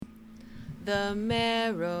The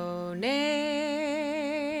Marinade.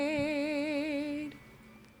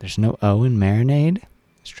 There's no O in Marinade.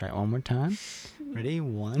 Let's try it one more time. Ready?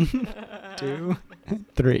 1, 2,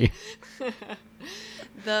 3.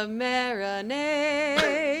 The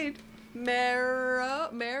Marinade.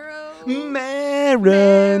 Marinade.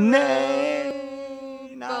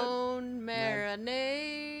 Bone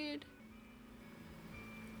marinade.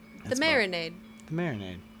 The That's Marinade. The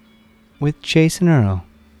Marinade. With Jason Earle.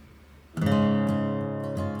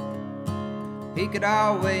 He could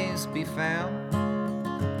always be found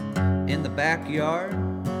in the backyard.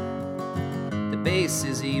 The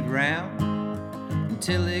bases he'd round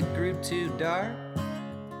until it grew too dark.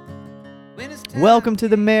 Welcome to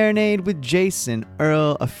The Marinade with Jason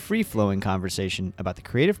Earle, a free-flowing conversation about the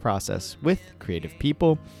creative process with creative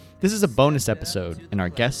people. This is a bonus episode, and our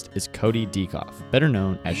guest is Cody Dekoff, better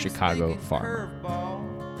known as Chicago Farmer.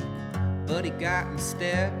 But he got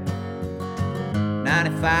instead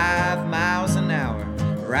 95 miles an hour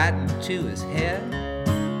right into his head.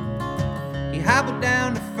 He hobbled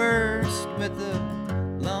down to first with a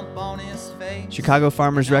lump on his face. Chicago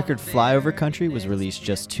Farmer's record Flyover Country was released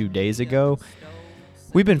just 2 days ago.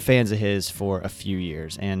 We've been fans of his for a few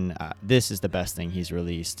years, and this is the best thing he's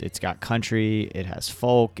released. It's got country, it has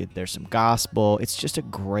folk, there's some gospel. It's just a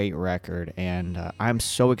great record, and I'm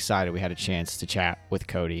so excited we had a chance to chat with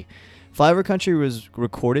Cody. Flyover Country was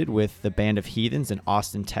recorded with the Band of Heathens in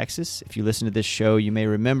Austin, Texas. If you listen to this show, you may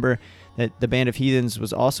remember that the Band of Heathens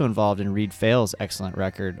was also involved in Reed Fail's excellent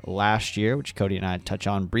record last year, which Cody and I touch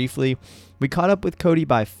on briefly. We caught up with Cody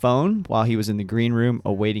by phone while he was in the green room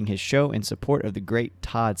awaiting his show in support of the great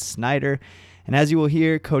Todd Snyder. And as you will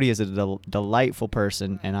hear, Cody is a delightful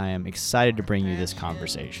person, and I am excited to bring you this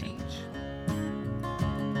conversation.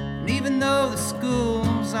 And even though the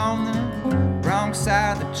school's on the wrong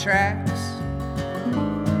side of the tracks,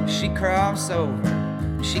 she crossed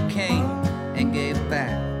over, she came and gave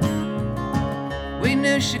back. We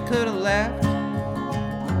knew she could have left,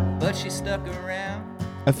 but she stuck around.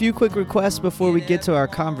 A few quick requests before we get to our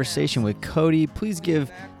conversation with Cody. Please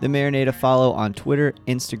give The Marinade a follow on Twitter,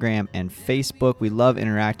 Instagram, and Facebook. We love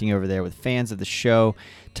interacting over there with fans of the show.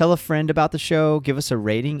 Tell a friend about the show, give us a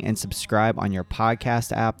rating, and subscribe on your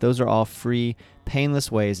podcast app. Those are all free,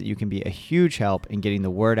 painless ways that you can be a huge help in getting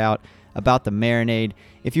the word out about The Marinade.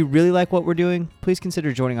 If you really like what we're doing, please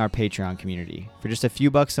consider joining our Patreon community. For just a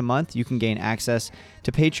few bucks a month, you can gain access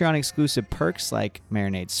to Patreon-exclusive perks like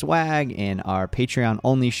Marinade swag and our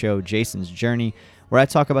Patreon-only show, Jason's Journey, where I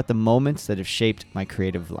talk about the moments that have shaped my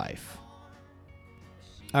creative life.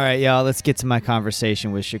 All right, y'all, let's get to my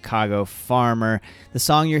conversation with Chicago Farmer. The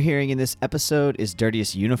song you're hearing in this episode is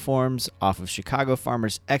Dirtiest Uniforms off of Chicago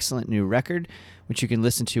Farmer's excellent new record, which you can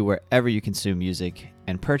listen to wherever you consume music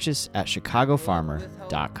and purchase at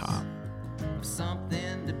chicagofarmer.com.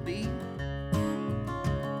 Something to be.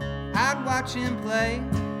 I'd watch him play,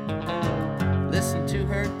 listen to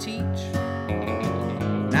her teach,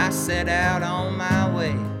 and I set out on my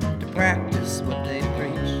way to practice what they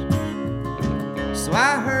preach. So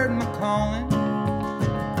I heard my calling,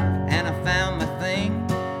 and I found my thing.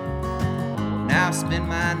 Now I spend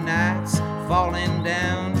my nights falling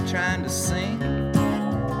down trying to sing,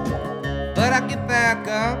 but I get back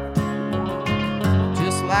up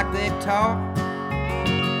just like they taught,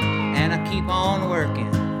 and I keep on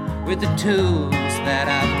working with the tools that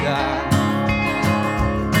I've got.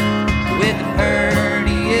 With the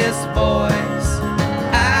prettiest voice,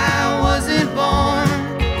 I wasn't born,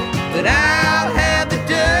 but I'll have the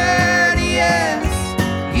dirtiest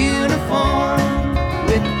uniform.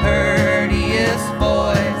 With the prettiest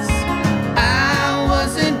voice, I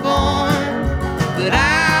wasn't born, but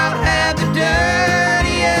I'll have the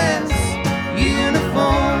dirtiest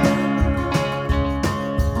uniform.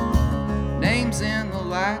 Names in the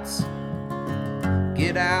lights,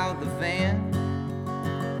 get out the van.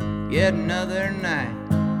 Yet another night,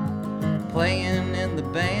 playing in the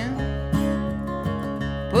band,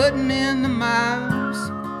 putting in the miles,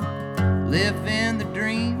 living the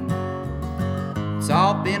dream. It's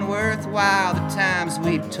all been worthwhile, the times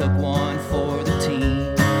we took one for the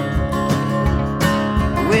team.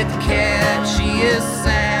 With the catchiest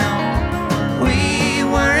sound, we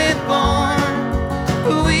weren't born.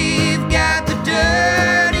 We've got the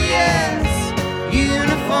dirtiest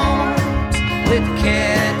uniforms. With the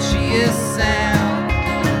catchiest sound,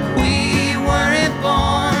 we weren't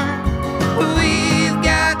born. We've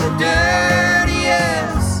got the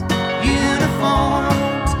dirtiest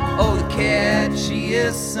uniforms. Oh, the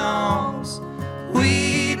catchiest songs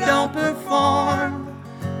we don't perform.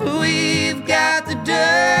 We've got the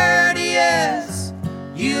dirtiest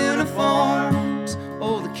uniforms.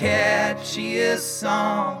 Oh, the catchiest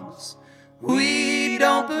songs. We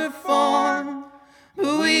don't perform,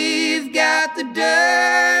 but we've got the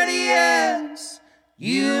dirtiest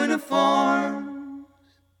uniform.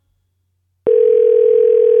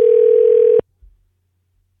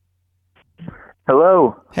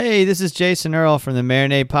 Hello. Hey, this is Jason Earle from the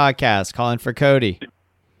Marinade podcast, calling for Cody.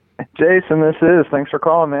 Jason, this is. Thanks for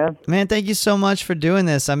calling, man. Man, thank you so much for doing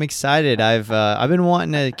this. I'm excited. I've been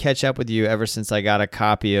wanting to catch up with you ever since I got a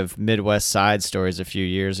copy of Midwest Side Stories a few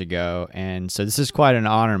years ago, and so this is quite an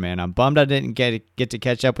honor, man. I'm bummed I didn't get to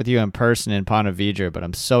catch up with you in person in Ponte Vedra, but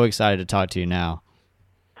I'm so excited to talk to you now.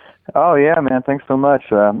 Oh, yeah, man. Thanks so much.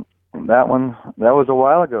 That was a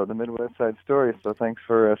while ago, the Midwest Side Story, so thanks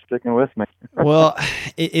for sticking with me. Well,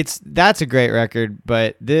 that's a great record,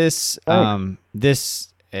 but this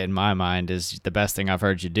in my mind is the best thing I've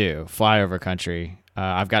heard you do. Flyover Country.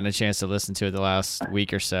 I've gotten a chance to listen to it the last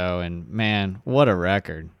week or so, and man, what a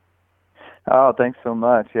record. Oh, thanks so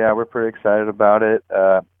much. Yeah, we're pretty excited about it.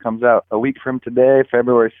 Comes out a week from today,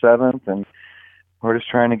 February 7th, and we're just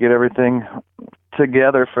trying to get everything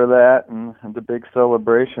together for that and the big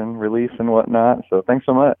celebration, release and whatnot. So thanks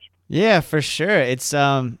so much. Yeah, for sure. It's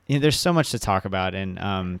there's so much to talk about,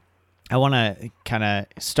 and I want to kind of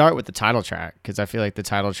start with the title track because I feel like the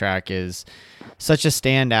title track is such a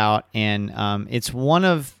standout, and it's one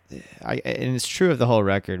of, and it's true of the whole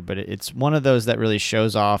record, but it's one of those that really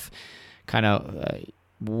shows off kind of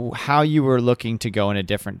how you were looking to go in a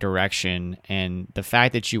different direction, and the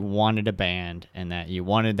fact that you wanted a band and that you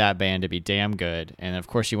wanted that band to be damn good, and of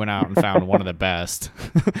course you went out and found one of the best.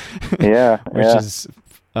 Which is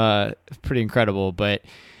pretty incredible. But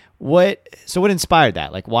what inspired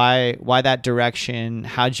that? Like why that direction?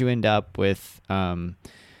 How'd you end up with that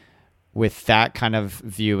kind of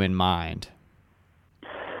view in mind?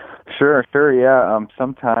 Sure, yeah.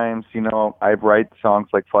 Sometimes, I write songs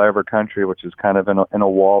like Flyover Country, which is kind of in a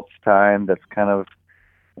waltz time. That's kind of,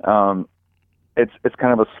 it's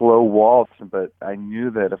kind of a slow waltz. But I knew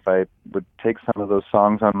that if I would take some of those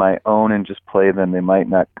songs on my own and just play them, they might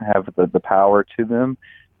not have the power to them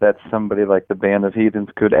that somebody like the Band of Heathens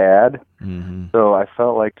could add. Mm-hmm. So I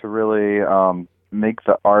felt like to really make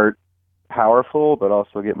the art powerful, but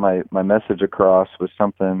also get my message across with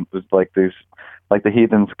something was like these. Like the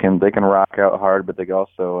Heathens can rock out hard, but they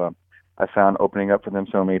also, I found opening up for them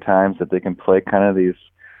so many times that they can play kind of these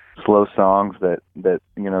slow songs that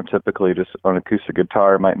typically just on acoustic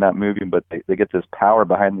guitar might not move you, but they get this power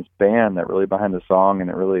behind this band, that really behind the song, and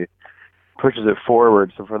it really pushes it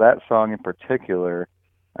forward. So for that song in particular,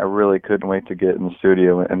 I really couldn't wait to get in the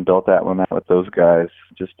studio and built that one out with those guys.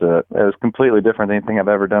 Just it was completely different than anything I've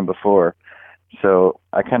ever done before. So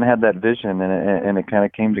I kind of had that vision, and it kind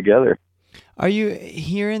of came together. Are you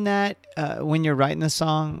hearing that when you're writing the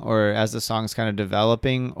song or as the song's kind of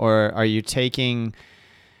developing, or are you taking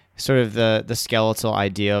sort of the skeletal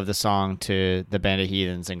idea of the song to the Band of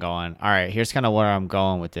Heathens and going, all right, here's kind of where I'm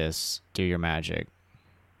going with this, do your magic?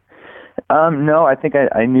 No, I think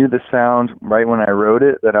I knew the sound right when I wrote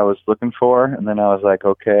it that I was looking for, and then I was like,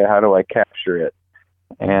 okay, how do I capture it?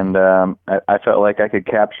 And I felt like I could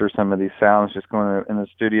capture some of these sounds just going in the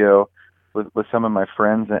studio with some of my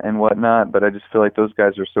friends and whatnot, but I just feel like those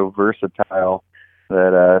guys are so versatile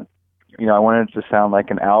that I wanted it to sound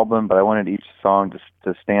like an album, but I wanted each song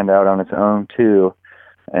to stand out on its own too,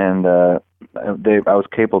 and I was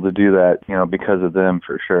capable to do that, because of them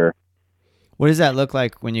for sure. What does that look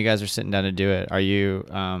like when you guys are sitting down to do it? Are you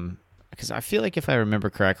because I feel like if I remember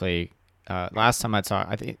correctly, last time I talked,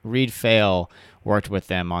 I think Reed Fail worked with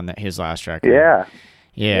them on his last record. Yeah,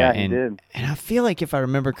 he did. And I feel like if I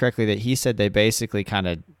remember correctly that he said they basically kind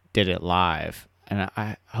of did it live. And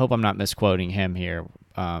I hope I'm not misquoting him here.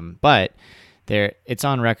 But it's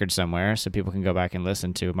on record somewhere, so people can go back and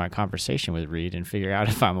listen to my conversation with Reed and figure out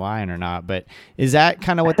if I'm lying or not. But is that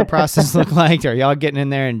kind of what the process looked like? Are y'all getting in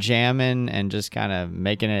there and jamming and just kind of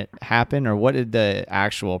making it happen? Or what did the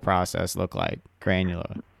actual process look like,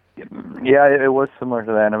 granular? Yeah, it was similar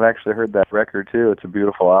to that. And I've actually heard that record, too. It's a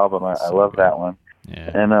beautiful album. I love that one.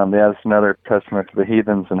 Yeah. And it's another testament to the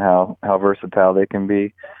Heathens and how versatile they can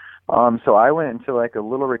be. So I went into like a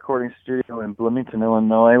little recording studio in Bloomington,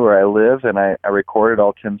 Illinois, where I live, and I recorded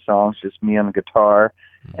all 10 songs, just me on the guitar.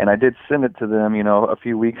 And I did send it to them, a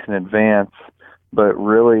few weeks in advance. But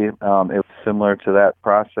really, it was similar to that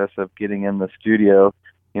process of getting in the studio.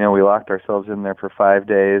 We locked ourselves in there for 5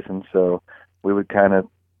 days, and so we would kind of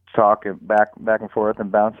talk back and forth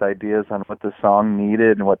and bounce ideas on what the song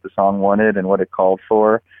needed and what the song wanted and what it called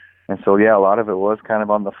for. And so, yeah, a lot of it was kind of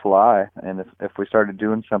on the fly. And if we started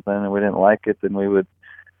doing something and we didn't like it, then we would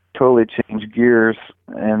totally change gears.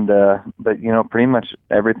 And but pretty much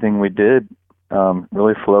everything we did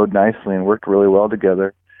really flowed nicely and worked really well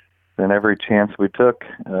together. And every chance we took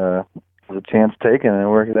was a chance taken, and it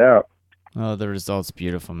worked out. Oh, the result's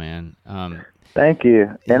beautiful, man. Thank you.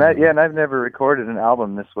 Yeah. And I've never recorded an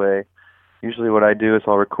album this way. Usually what I do is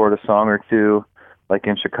I'll record a song or two, like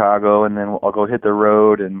in Chicago, and then I'll go hit the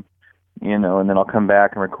road, and and then I'll come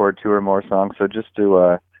back and record 2 or more songs. So just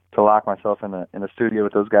to lock myself in a studio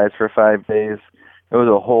with those guys for 5 days, it was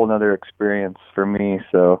a whole nother experience for me.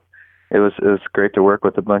 So it was great to work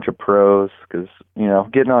with a bunch of pros, because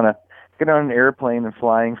getting on an airplane and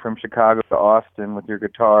flying from Chicago to Austin with your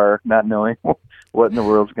guitar, not knowing what in the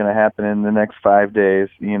world's going to happen in the next 5 days,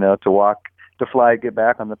 to fly, get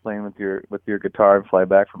back on the plane with your guitar and fly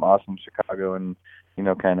back from Austin to Chicago, and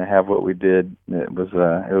kind of have what we did. It was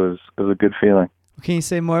a good feeling. Can you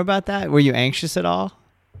say more about that? Were you anxious at all?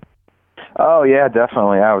 Oh yeah,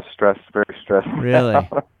 definitely. I was very stressed. Really?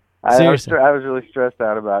 I was really stressed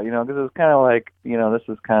out about, because it was kind of like, this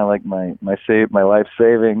is kind of like my life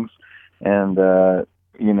savings, and kind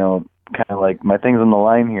of like my things on the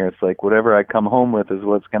line here. It's like whatever I come home with is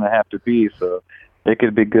what's going to have to be. So it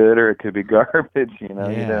could be good or it could be garbage.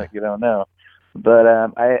 Yeah. You don't know. But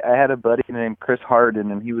I had a buddy named Chris Harden,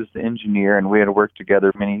 and he was the engineer, and we had worked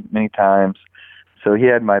together many times. So he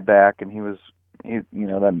had my back, and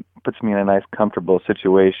that puts me in a nice, comfortable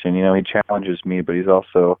situation. He challenges me, but he's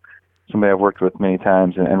also somebody I've worked with many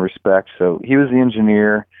times and respect. So he was the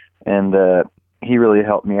engineer, and he really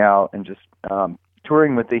helped me out, and just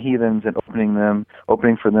touring with the Heathens and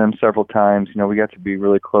opening for them several times. We got to be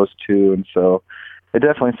really close too, and so it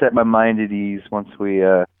definitely set my mind at ease once we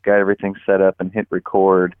got everything set up and hit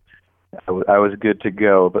record. I was good to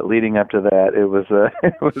go, but leading up to that, it was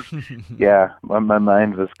yeah, my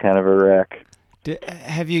mind was kind of a wreck.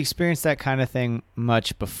 Have you experienced that kind of thing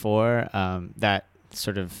much before? That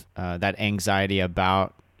sort of that anxiety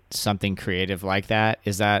about something creative like that?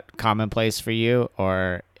 Is that commonplace for you,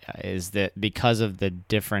 or is that because of the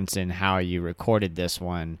difference in how you recorded this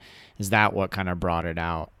one? Is that what kind of brought it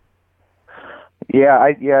out? Yeah,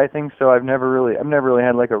 I think so. I've never really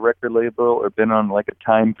had like a record label or been on like a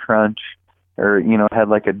time crunch, or had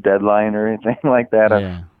like a deadline or anything like that.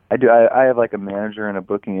 Yeah. I have like a manager and a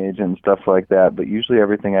booking agent and stuff like that, but usually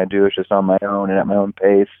everything I do is just on my own and at my own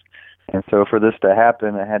pace. And so for this to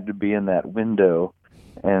happen, I had to be in that window,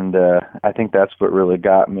 and I think that's what really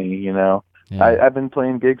got me. Yeah. I've been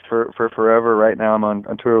playing gigs for forever. Right now I'm on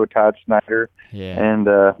tour with Todd Snyder. Yeah. And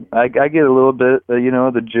I get a little bit,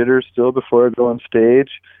 the jitters still before I go on stage,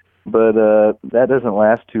 but that doesn't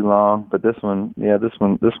last too long. But this one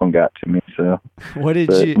got to me. So what did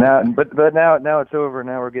you now? But now it's over.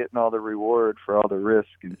 Now we're getting all the reward for all the risk,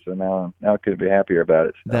 and so now I could be happier about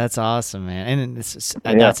it. So. That's awesome, man. And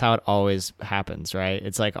that's how it always happens, right?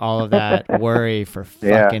 It's like all of that worry for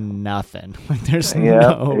fucking nothing. There's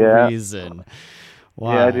no reason.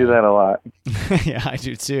 Wow. Yeah, I do that a lot. Yeah, I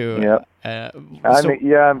do too. Yeah.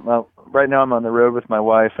 Right now I'm on the road with my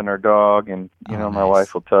wife and our dog, and my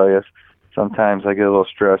wife will tell you sometimes I get a little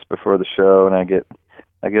stressed before the show, and I get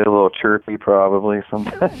a little chirpy probably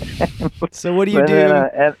sometimes. So what do you do?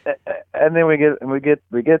 And then we get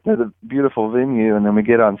to the beautiful venue, and then we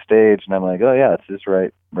get on stage, and I'm like, oh yeah, it's just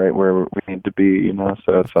right where we need to be,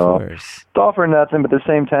 So it's all for nothing. But at the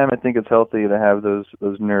same time, I think it's healthy to have those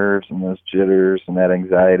nerves and those jitters and that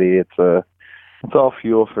anxiety. It's all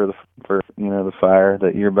fuel for the fire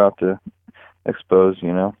that you're about to expose.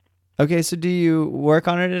 Okay, so do you work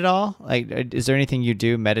on it at all? Like, is there anything you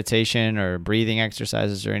do, meditation or breathing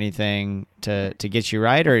exercises or anything to get you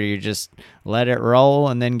right, or you just let it roll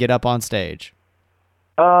and then get up on stage?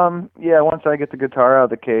 Yeah, once I get the guitar out of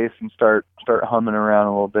the case and start humming around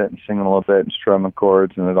a little bit and singing a little bit and strumming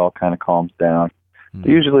chords, and it all kind of calms down. Mm-hmm.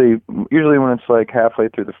 Usually when it's like halfway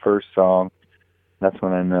through the first song, that's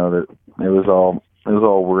when I know that it was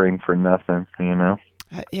all worrying for nothing,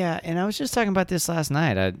 Yeah, and I was just talking about this last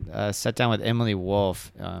night. I sat down with Emily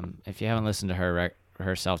Wolfe. If you haven't listened to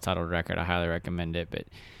her self-titled record, I highly recommend it. But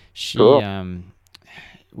she, cool.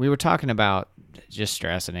 We were talking about just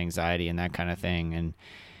stress and anxiety and that kind of thing, and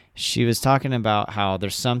she was talking about how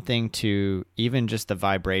there's something to even just the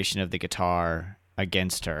vibration of the guitar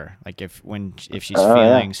against her. Like if she's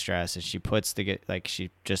feeling stress, and she puts she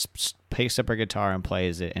just picks up her guitar and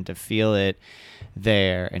plays it, and to feel it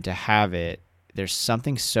there and to have it, there's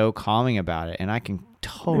something so calming about it, and I can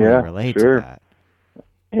totally relate to that.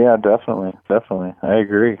 Yeah, definitely. I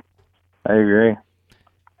agree.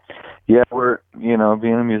 Yeah, we're being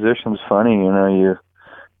a musician's funny.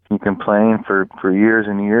 You complain for years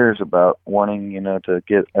and years about wanting to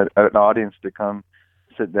get an audience to come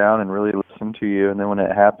sit down and really listen to you, and then when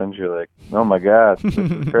it happens, you're like, oh my God, this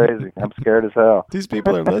is crazy. I'm scared as hell. These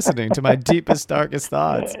people are listening to my deepest, darkest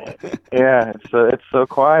thoughts. Yeah, it's so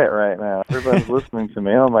quiet right now. Everybody's listening to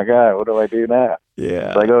me. Oh my God, what do I do now? Yeah.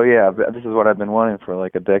 It's like, oh yeah, this is what I've been wanting for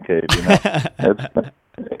like a decade. Gotta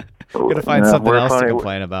find something else to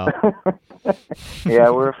complain about. Yeah,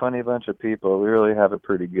 we're a funny bunch of people. We really have it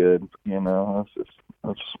pretty good.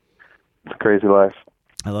 It's a crazy life.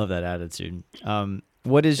 I love that attitude.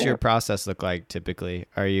 What does your process look like typically?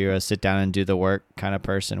 Are you a sit down and do the work kind of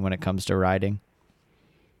person when it comes to writing?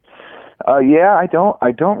 Yeah, I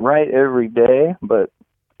don't write every day, but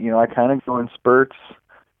I kind of go in spurts.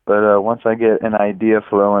 But once I get an idea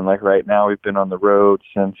flowing, like right now, we've been on the road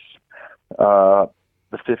since the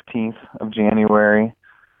 15th of January,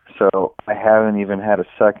 so I haven't even had a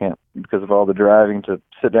second because of all the driving to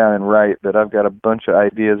sit down and write. But I've got a bunch of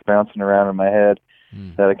ideas bouncing around in my head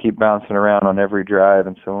that I keep bouncing around on every drive.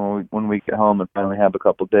 And so when we get home and finally have a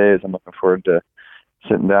couple of days, I'm looking forward to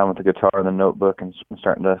sitting down with the guitar and the notebook and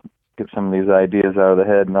starting to get some of these ideas out of the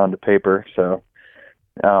head and onto paper. So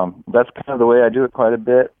that's kind of the way I do it quite a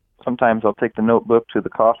bit. Sometimes I'll take the notebook to the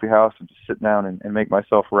coffee house and just sit down and make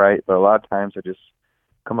myself write. But a lot of times I just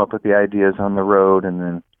come up with the ideas on the road and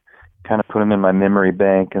then kind of put them in my memory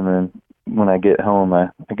bank. And then when I get home,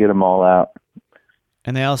 I get them all out.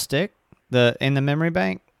 And they all stick in the memory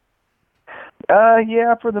bank?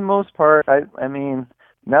 Yeah, for the most part. I mean,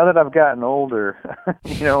 now that I've gotten older,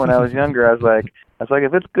 when I was younger, I was like,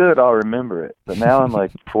 if it's good, I'll remember it. But now I'm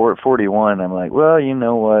like 41. I'm like, well, you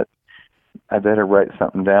know what? I better write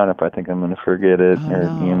something down if I think I'm going to forget it,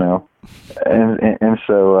 and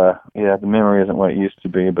so the memory isn't what it used to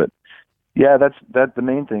be. But yeah, that's the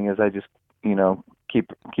main thing is I just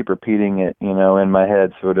keep repeating it, in my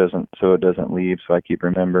head so it doesn't leave. So I keep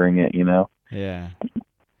remembering it, Yeah.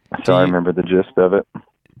 So I remember the gist of it.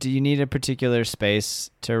 Do you need a particular space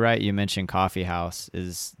to write? You mentioned coffee house.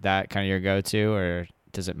 Is that kind of your go-to, or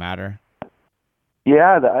does it matter?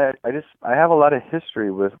 Yeah, I have a lot of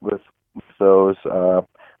history with those.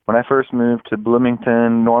 When I first moved to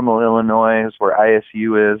Bloomington, Normal, Illinois, is where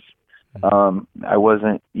ISU is. I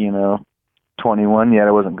wasn't, 21 yet.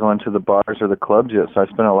 I wasn't going to the bars or the clubs yet, so I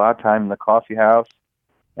spent a lot of time in the coffee house.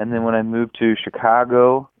 And then when I moved to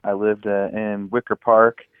Chicago, I lived in Wicker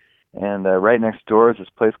Park, and right next door is this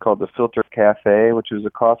place called the Filter Cafe, which was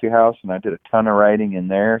a coffee house, and I did a ton of writing in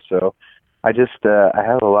there. So I just I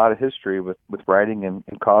have a lot of history with writing in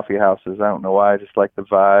coffee houses. I don't know why. I just like the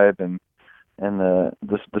vibe and the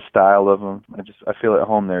style of them. I feel at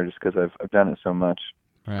home there just because I've done it so much.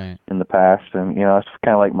 Right. In the past, and it's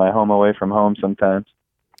kind of like my home away from home sometimes.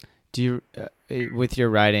 Do you, with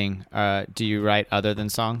your writing, do you write other than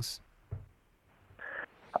songs?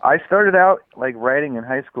 I started out like writing in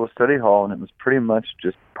high school study hall, and it was pretty much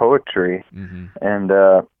just poetry. Mm-hmm. And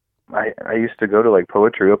I used to go to like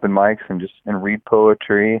poetry open mics and read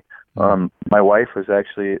poetry. Mm-hmm. My wife was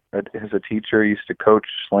actually as a teacher, used to coach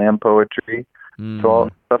slam poetry. Mm-hmm. So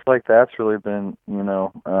all stuff like that's really been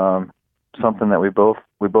something that we both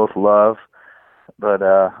love. But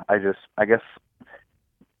I guess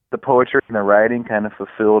the poetry and the writing kind of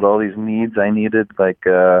fulfilled all these needs I needed, like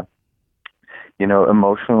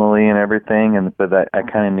emotionally and everything, but I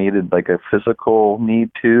kind of needed like a physical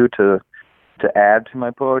need to add to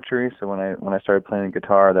my poetry. So when I started playing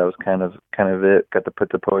guitar, that was kind of it. Got to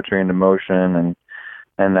put the poetry into motion,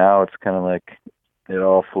 and now it's kind of like it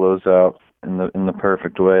all flows out in the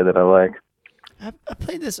perfect way that I like. I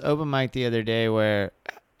played this open mic the other day where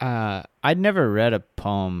I'd never read a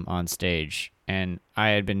poem on stage, and I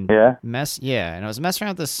had been and I was messing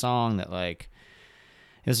around with this song that like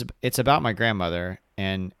it's about my grandmother,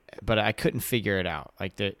 but I couldn't figure it out.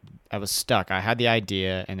 Like I was stuck. I had the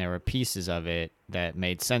idea, and there were pieces of it that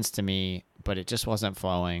made sense to me, but it just wasn't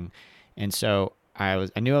flowing. And so I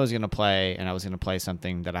knew I was going to play, and I was going to play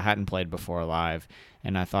something that I hadn't played before live.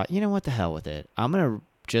 And I thought, what the hell with it? I'm going to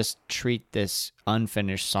just treat this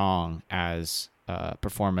unfinished song as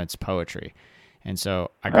performance poetry. And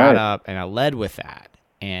so I got up and I led with that.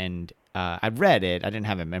 And I read it. I didn't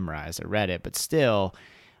have it memorized. I read it, but still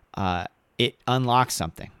it unlocked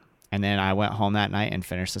something. And then I went home that night and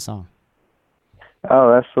finished the song.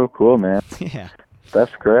 Oh, that's so cool, man. Yeah.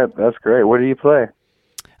 That's great. That's great. What do you play?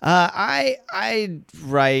 I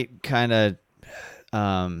write kind of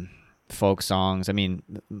folk songs. I mean,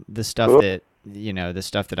 the stuff that the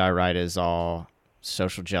stuff that I write is all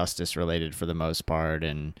social justice related for the most part,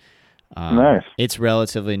 and nice. It's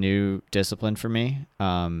relatively new discipline for me.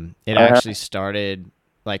 It actually started,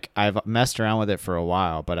 like, I've messed around with it for a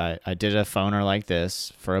while, but I did a phoner like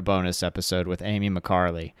this for a bonus episode with Amy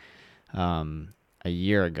McCarley. a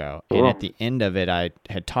year ago. Cool. And at the end of it, I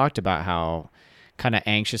had talked about how kind of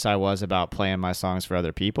anxious I was about playing my songs for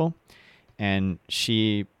other people. And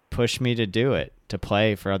she pushed me to do it, to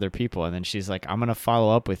play for other people. And then she's like, I'm going to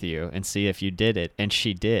follow up with you and see if you did it. And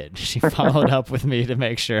she did. She followed up with me to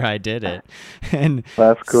make sure I did it. And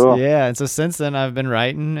that's cool. Yeah. And so since then I've been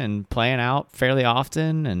writing and playing out fairly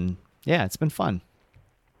often. And yeah, it's been fun.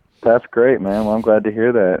 That's great, man. Well, I'm glad to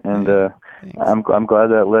hear that. And I'm glad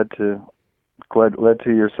that led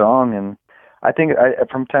to your song. And I think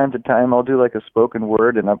from time to time I'll do like a spoken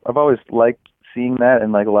word, and I've always liked seeing that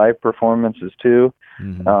in like live performances too.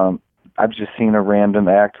 Mm-hmm. I've just seen a random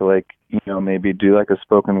act, like, you know, maybe do like a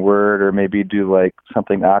spoken word, or maybe do like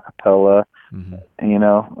something a cappella, Mm-hmm. you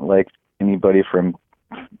know, like anybody from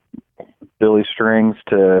Billy Strings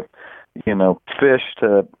to, you know, Fish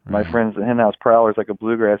to my friends at Hen House Prowlers, like a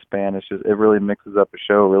bluegrass band. It really mixes up a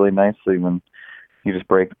show really nicely when you just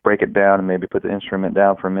break it down and maybe put the instrument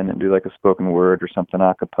down for a minute and do like a spoken word or something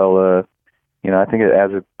a cappella. You know, I think it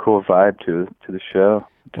adds a cool vibe to the show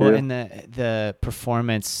too. Well, and the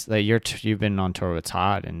performance, like you've been on tour with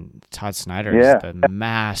Todd, and Todd Snyder is the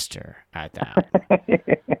master at that.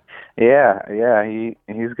 Yeah,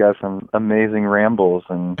 he's got some amazing rambles,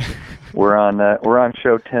 and we're on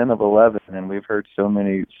show 10 of 11, and we've heard so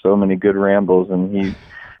many good rambles, and he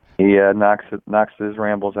knocks his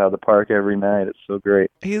rambles out of the park every night. It's so great.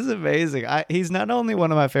 He's amazing. He's not only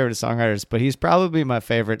one of my favorite songwriters, but he's probably my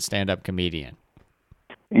favorite stand-up comedian.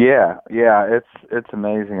 Yeah, it's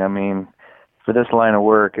amazing. I mean, for this line of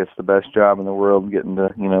work, it's the best job in the world, getting to,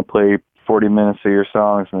 you know, play 40 minutes of your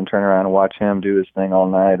songs and then turn around and watch him do his thing all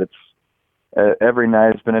night. It's every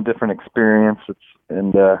night has been a different experience.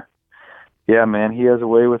 Yeah, man, he has a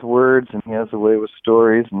way with words, and he has a way with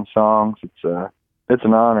stories and songs. It's an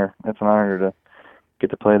honor. It's an honor to get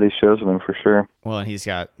to play these shows with him, for sure. Well, and he's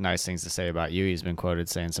got nice things to say about you. He's been quoted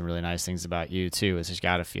saying some really nice things about you too. It's just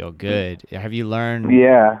got to feel good. Have you learned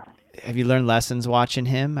lessons watching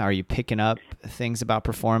him? Are you picking up things about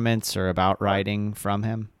performance or about writing from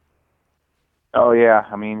him? Oh yeah,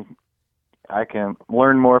 I mean, I can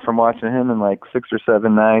learn more from watching him in like 6 or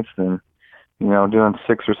 7 nights than, you know, doing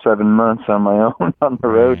 6 or 7 months on my own on the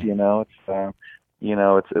road. You know, it's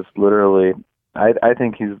literally. I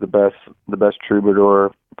think he's the best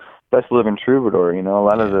troubadour, best living troubadour. You know, a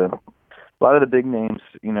lot of the big names,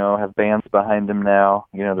 you know, have bands behind them now.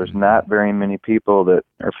 You know, there's not very many people that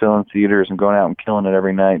are filling theaters and going out and killing it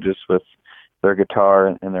every night just with their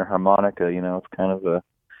guitar and their harmonica. You know, it's kind of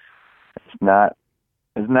it's not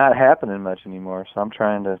happening much anymore. So I'm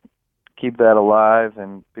trying to keep that alive,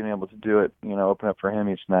 and being able to do it, you know, open up for him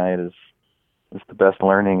each night is the best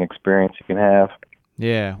learning experience you can have.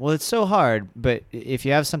 Yeah, well, it's so hard, but if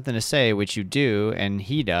you have something to say, which you do, and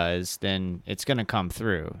he does, then it's going to come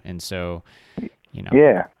through. And so, you know,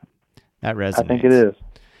 that resonates. I think it is.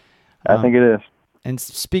 I think it is. And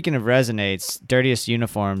speaking of resonates, Dirtiest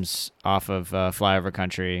Uniforms off of Flyover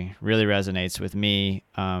Country really resonates with me.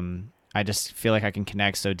 I just feel like I can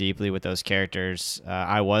connect so deeply with those characters.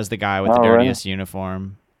 I was the guy with the dirtiest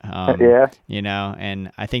uniform. You know,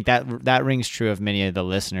 and I think that rings true of many of the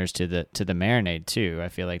listeners to the Marinade too. I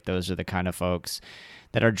feel like those are the kind of folks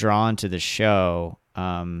that are drawn to the show.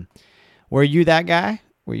 Were you that guy?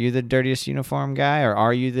 Were you the dirtiest uniform guy, or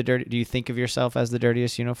are you do you think of yourself as the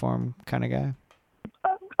dirtiest uniform kind of guy?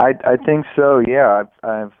 I think so. Yeah,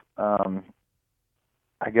 I've I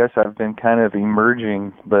guess I've been kind of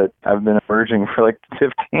emerging, but I've been emerging for like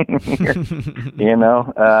 15 years. You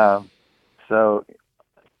know, so.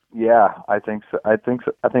 Yeah, I think so.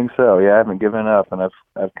 Yeah, I haven't given up, and I've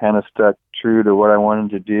kind of stuck true to what I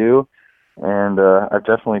wanted to do, and I've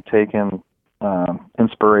definitely taken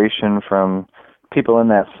inspiration from people in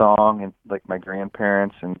that song, and like my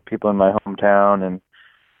grandparents and people in my hometown, and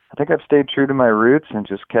I think I've stayed true to my roots and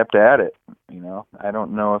just kept at it. You know, I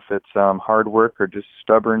don't know if it's hard work or just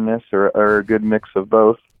stubbornness or a good mix of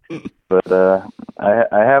both, but I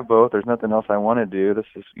have both. There's nothing else I want to do. This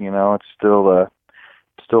is, you know, it's still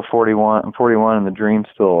 41. I'm 41, and the dream's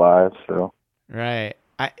still alive. So right.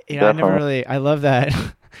 I love that.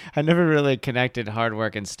 I never really connected hard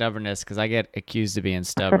work and stubbornness, because I get accused of being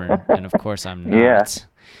stubborn, and of course I'm not. Yeah.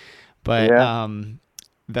 But I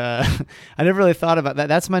never really thought about that.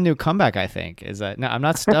 That's my new comeback, I think. Is that no, I'm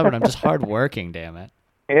not stubborn. I'm just hardworking. Damn it.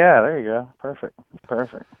 Yeah. There you go. Perfect.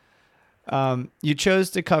 You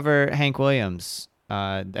chose to cover Hank Williams.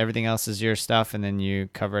 Everything else is your stuff, and then you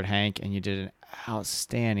covered Hank, and you did an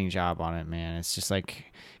outstanding job on it, man. It's just like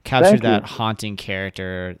captured that haunting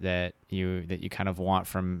character that you kind of want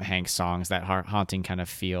from Hank's songs, that haunting kind of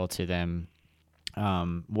feel to them.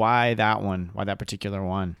 Why that one? Why that particular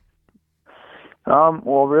one?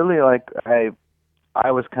 Well, really, like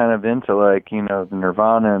I was kind of into like, you know, the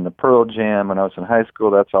Nirvana and the Pearl Jam when I was in high school.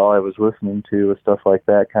 That's all I was listening to was stuff like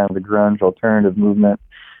that, kind of the grunge alternative movement,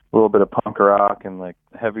 a little bit of punk rock and like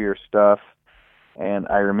heavier stuff. And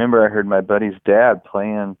I remember I heard my buddy's dad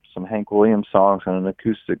playing some Hank Williams songs on an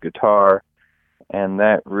acoustic guitar, and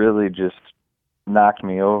that really just knocked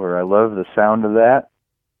me over. I love the sound of that.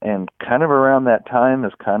 And kind of around that time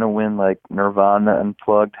is kind of when like Nirvana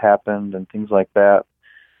Unplugged happened and things like that.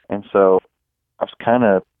 And so I was kind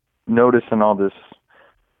of noticing all this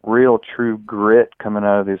real true grit coming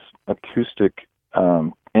out of these acoustic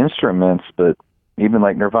instruments, but even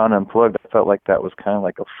like Nirvana Unplugged, I felt like that was kind of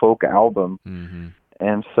like a folk album. Mm-hmm.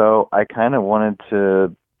 And so I've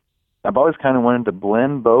always kind of wanted to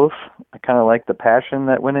blend both. I kind of like the passion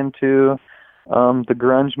that went into the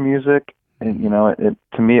grunge music. And, you know,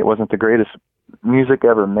 to me, it wasn't the greatest music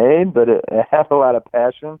ever made, but it had a lot of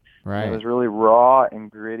passion. Right. It was really raw and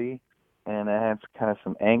gritty, and it had kind of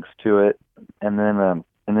some angst to it. And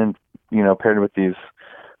then, you know, paired with these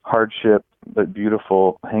hardship but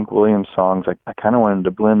beautiful Hank Williams songs, I kind of wanted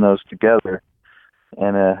to blend those together.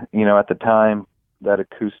 And, you know, at the time, that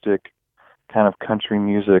acoustic kind of country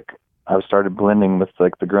music, I started blending with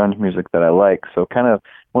like the grunge music that I like. So kind of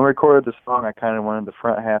when we recorded the song, I kind of wanted the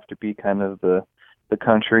front half to be kind of the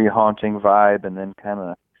country haunting vibe, and then kind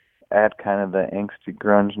of add kind of the angsty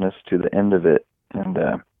grungeness to the end of it. And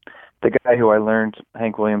the guy who I learned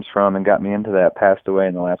Hank Williams from and got me into that passed away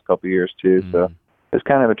in the last couple of years too. Mm. So it's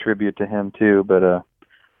kind of a tribute to him too. But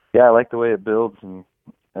yeah, I like the way it builds, and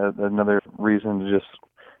another reason to just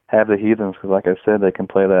have the Heathens, because like I said, they can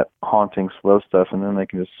play that haunting slow stuff, and then they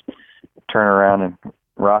can just turn around and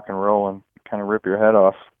rock and roll and kind of rip your head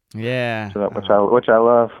off. Yeah. So which I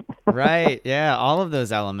love. Right. Yeah. All of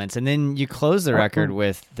those elements. And then you close the record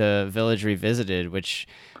with The Village Revisited, which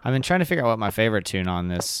I've been trying to figure out what my favorite tune on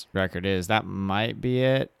this record is. That might be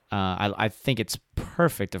it. I think it's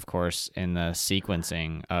perfect, of course, in the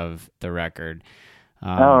sequencing of the record. Oh,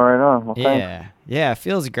 right on. Well, yeah. thanks. Yeah. It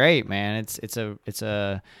feels great, man. It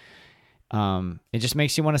just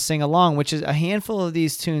makes you want to sing along, which is a handful of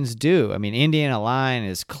these tunes do. I mean, Indiana Line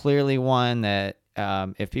is clearly one that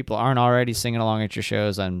if people aren't already singing along at your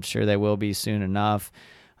shows, I'm sure they will be soon enough.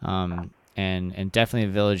 And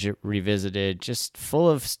definitely Village Revisited, just full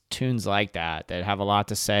of tunes like that have a lot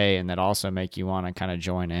to say and that also make you want to kind of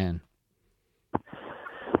join in.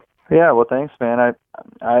 Yeah, well, thanks, man.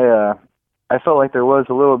 I felt like there was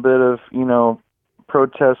a little bit of, you know,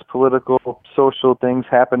 protest, political, social things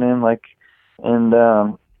happening, like in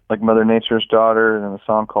like Mother Nature's Daughter and a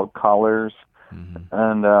song called Collars. Mm-hmm.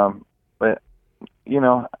 And but you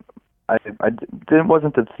know,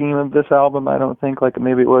 wasn't the theme of this album, I don't think. Like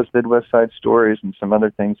maybe it was Midwest Side Stories and some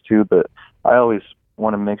other things too, but I always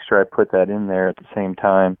want to make sure I put that in there at the same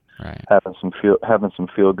time. Right. Having some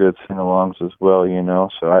feel good sing-alongs as well, you know.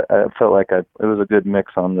 So I felt like it was a good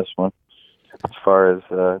mix on this one, as far as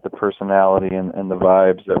the personality and the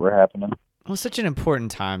vibes that were happening. Well, it's such an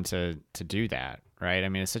important time to do that, right? I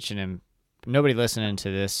mean, it's such nobody listening to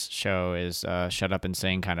this show is a shut up and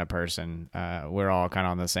sing kind of person. We're all kind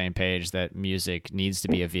of on the same page that music needs to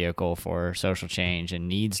be a vehicle for social change and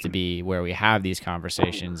needs to be where we have these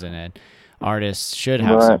conversations, and artists should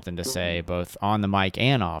have something to say both on the mic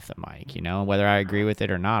and off the mic, you know, whether I agree with it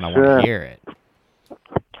or not. I want to hear it.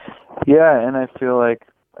 Yeah, and I feel like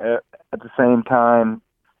at the same time,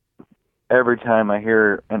 every time I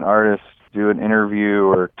hear an artist do an interview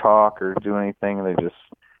or talk or do anything, they just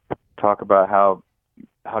talk about how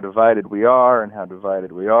divided we are and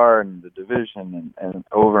the division and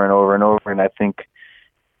over and over and over. And I think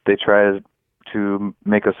they try to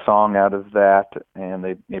make a song out of that, and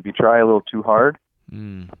they maybe try a little too hard.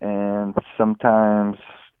 And sometimes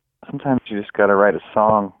you just got to write a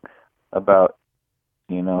song about,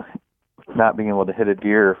 you know, not being able to hit a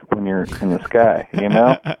deer when you're in the sky, you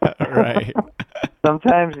know? Right.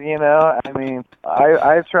 Sometimes, you know, I mean,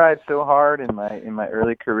 I've tried so hard in my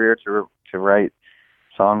early career to write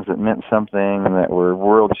songs that meant something and that were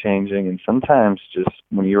world changing, and sometimes just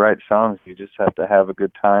when you write songs, you just have to have a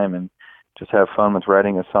good time and just have fun with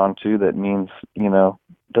writing a song too that means, you know,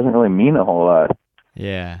 doesn't really mean a whole lot.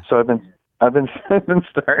 Yeah. So I've been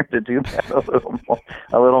starting to do that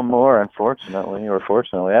a little more, unfortunately or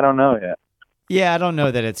fortunately. I don't know yet. Yeah, I don't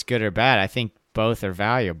know that it's good or bad. I think both are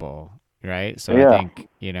valuable, right? So yeah. I think,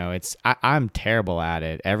 you know, I'm terrible at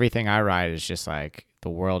it. Everything I write is just like the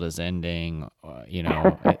world is ending, you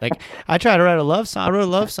know. Like I try to write a love song. I wrote a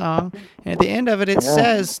love song, and at the end of it, it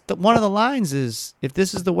says that one of the lines is, "If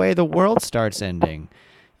this is the way the world starts ending,"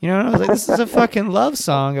 you know. And I was like, this is a fucking love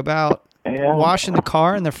song about washing the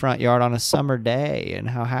car in the front yard on a summer day and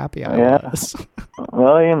how happy I was.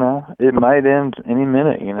 Well, it might end any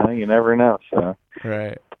minute. You never know. So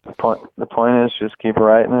right. The point is just keep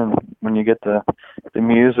writing, and when you get the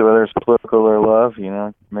muse, whether it's political or love,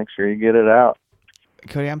 make sure you get it out.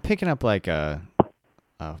 Cody, I'm picking up like a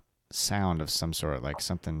sound of some sort, like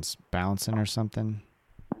something's bouncing or something.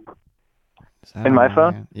 In my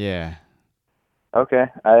phone? Yeah. Okay.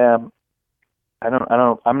 I'm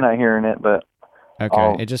not hearing it, but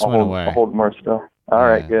okay. It just went away. I'll hold more still. All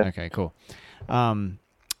right, good. Okay, cool.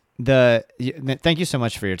 Thank you so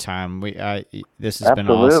much for your time. This has been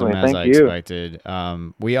awesome as I expected.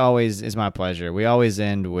 It's my pleasure. We always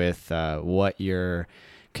end with what you're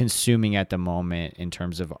consuming at the moment in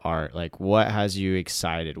terms of art. Like, what has you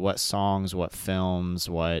excited? What songs? What films?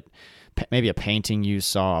 What maybe a painting you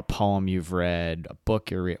saw, a poem you've read, a book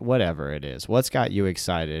you're reading, whatever it is. What's got you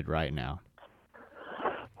excited right now?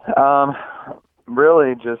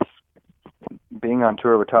 Really just being on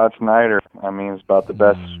tour with Todd Snyder. It's about the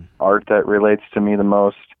best art that relates to me the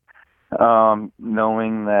most.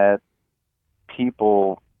 Knowing that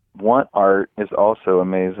people want art is also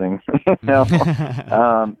amazing.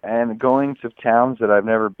 And going to towns that I've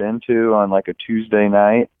never been to on like a Tuesday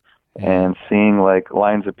night and seeing like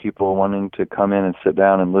lines of people wanting to come in and sit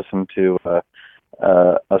down and listen to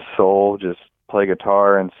a soul just play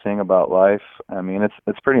guitar and sing about life.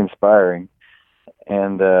 It's pretty inspiring.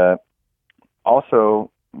 And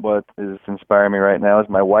also what is inspiring me right now is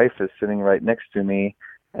my wife is sitting right next to me,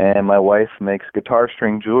 and my wife makes guitar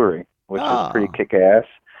string jewelry, which is pretty kick-ass.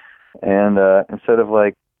 And instead of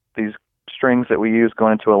like these strings that we use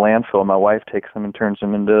going into a landfill, my wife takes them and turns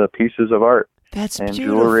them into pieces of art. That's and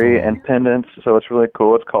beautiful. Jewelry and pendants. So it's really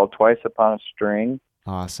cool. It's called Twice Upon a String.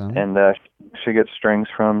 Awesome. And she gets strings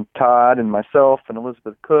from Todd and myself and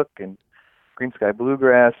Elizabeth Cook and Green Sky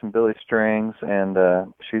Bluegrass and Billy Strings, and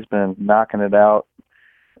she's been knocking it out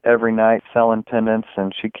every night selling pendants,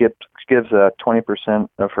 and she gives 20%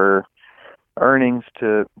 of her earnings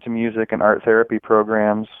to music and art therapy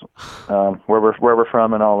programs where we're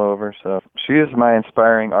from and all over. So she is my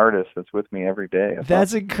inspiring artist that's with me every day.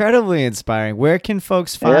 That's incredibly inspiring. Where can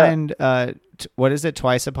folks find what is it,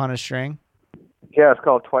 Twice Upon a String? Yeah, it's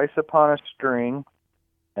called Twice Upon a String.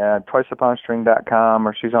 TwiceUponAString.com,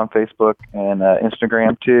 or she's on Facebook and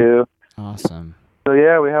Instagram too. Awesome. So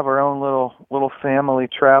yeah, we have our own little family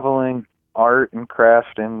traveling art and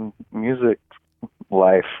craft and music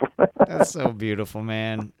life. That's so beautiful,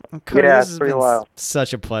 man. Cody, yeah, this it's has pretty been wild.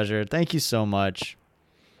 Such a pleasure. Thank you so much.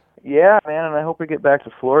 Yeah, man, and I hope we get back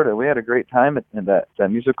to Florida. We had a great time at that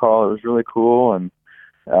music hall. It was really cool, and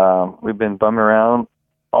we've been bumming around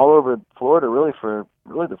all over Florida really for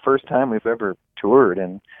the first time we've ever toured,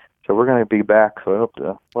 and so we're going to be back. So I hope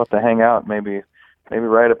we'll have to hang out, maybe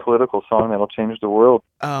write a political song that'll change the world.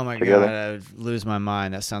 Oh my together. God, I'd lose my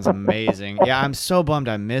mind. That sounds amazing. Yeah, I'm so bummed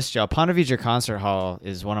I missed y'all. Ponte Vedra Concert Hall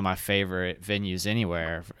is one of my favorite venues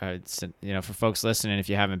anywhere. It's, for folks listening, if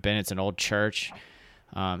you haven't been, it's an old church.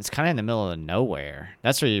 It's kind of in the middle of nowhere.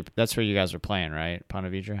 That's where you guys were playing, right?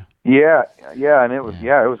 Ponte Vedra? Yeah, and it was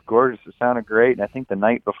it was gorgeous. It sounded great. And I think the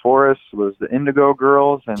night before us was the Indigo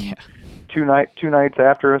Girls, and two nights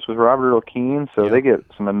after us was Robert Earl Keen. So they get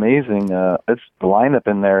some amazing. It's the lineup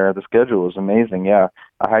in there. The schedule is amazing. Yeah,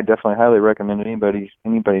 I definitely highly recommend anybody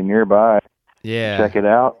nearby. Yeah, check it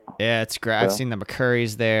out. Yeah, it's great. So. I've seen the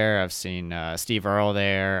McCurrys there. I've seen Steve Earle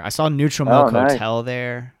there. I saw Neutral Milk Hotel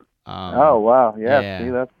there. Oh wow, yeah.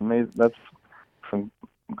 See, that's amazing. That's some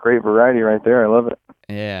great variety right there. I love it.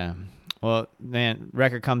 Yeah. Well, man,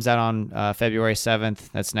 record comes out on February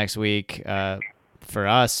 7th. That's next week for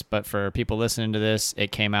us, but for people listening to this,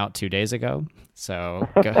 it came out 2 days ago. So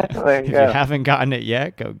if you haven't gotten it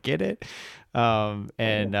yet, go get it.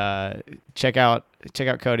 And check out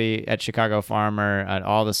Cody at Chicago Farmer at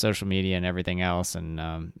all the social media and everything else.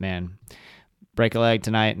 And man, break a leg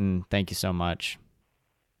tonight, and thank you so much.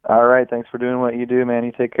 All right. Thanks for doing what you do, man.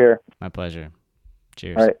 You take care. My pleasure.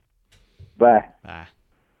 Cheers. All right. Bye. Bye.